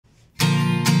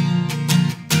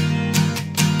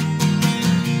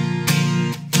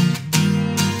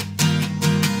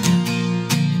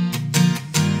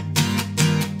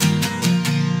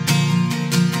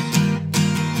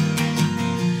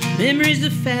Memories are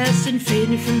fast and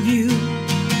fading from view.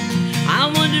 I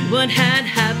wondered what had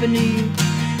happened to you,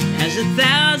 as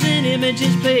 1,000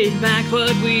 images played back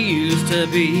what we used to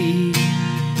be.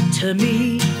 To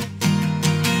me,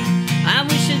 I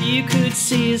wish that you could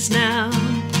see us now.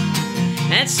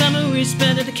 That summer we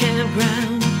spent at the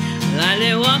campground,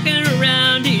 lightly walking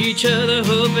around each other,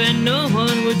 hoping no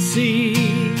one would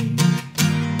see.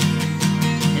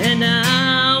 And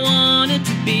I wanted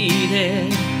to be there,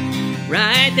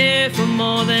 right there for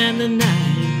more than the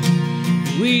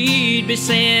night. We'd be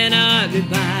saying our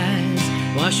goodbyes,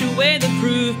 wash away the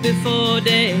proof before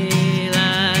daylight.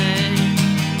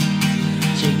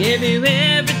 She gave you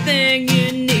everything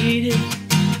you needed,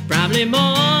 probably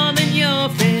more than your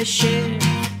fair share.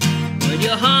 But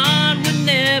your heart would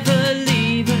never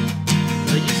leave her,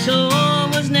 but your soul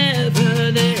was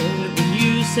never there. When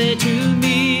you said to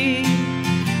me,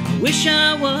 I wish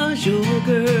I was your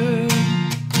girl.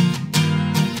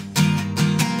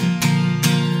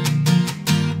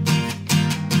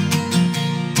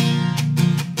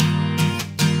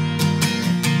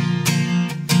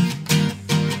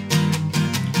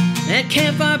 That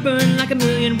campfire burned like a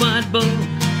 1,000,000-watt bulb,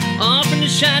 offering to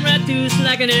shine right through us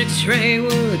like an X-ray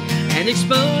would, and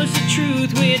expose the truth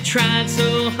we had tried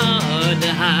so hard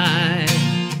to hide.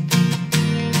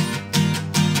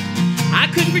 I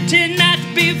couldn't pretend not to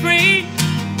be afraid.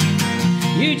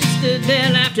 You just stood there,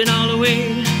 laughed it all away,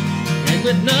 and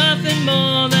with nothing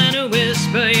more than a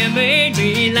whisper, you made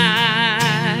me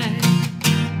lie.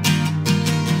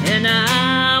 And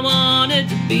I wanted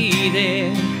to be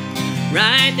there,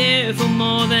 right there for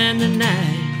more than the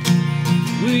night.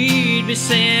 We'd be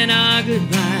saying our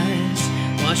goodbyes,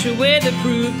 wash away the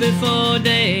proof before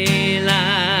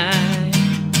daylight.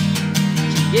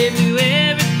 She gave you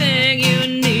everything you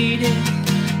needed,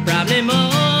 probably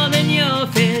more than your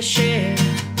fair share.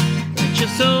 But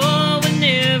your soul would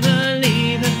never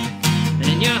leave her,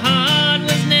 and your heart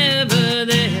was never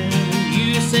there. You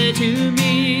said to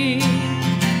me,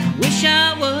 I wish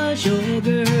I was your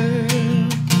girl.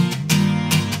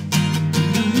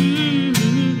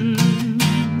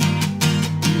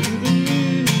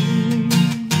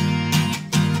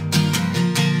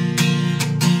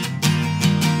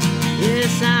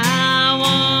 Yes, I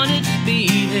wanted to be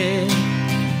there,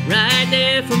 right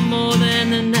there for more than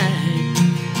the night.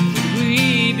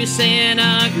 We'd be saying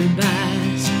our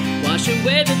goodbyes, wash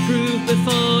away the proof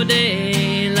before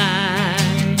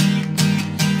daylight.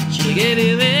 She gave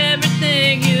you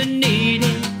everything you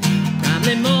needed,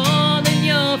 probably more than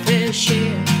your fair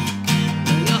share.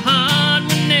 And your heart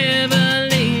would never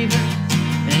leave her,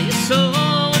 and your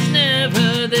soul was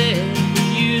never there. When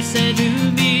you said to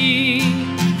me,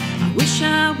 I wish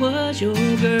I was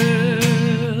your girl.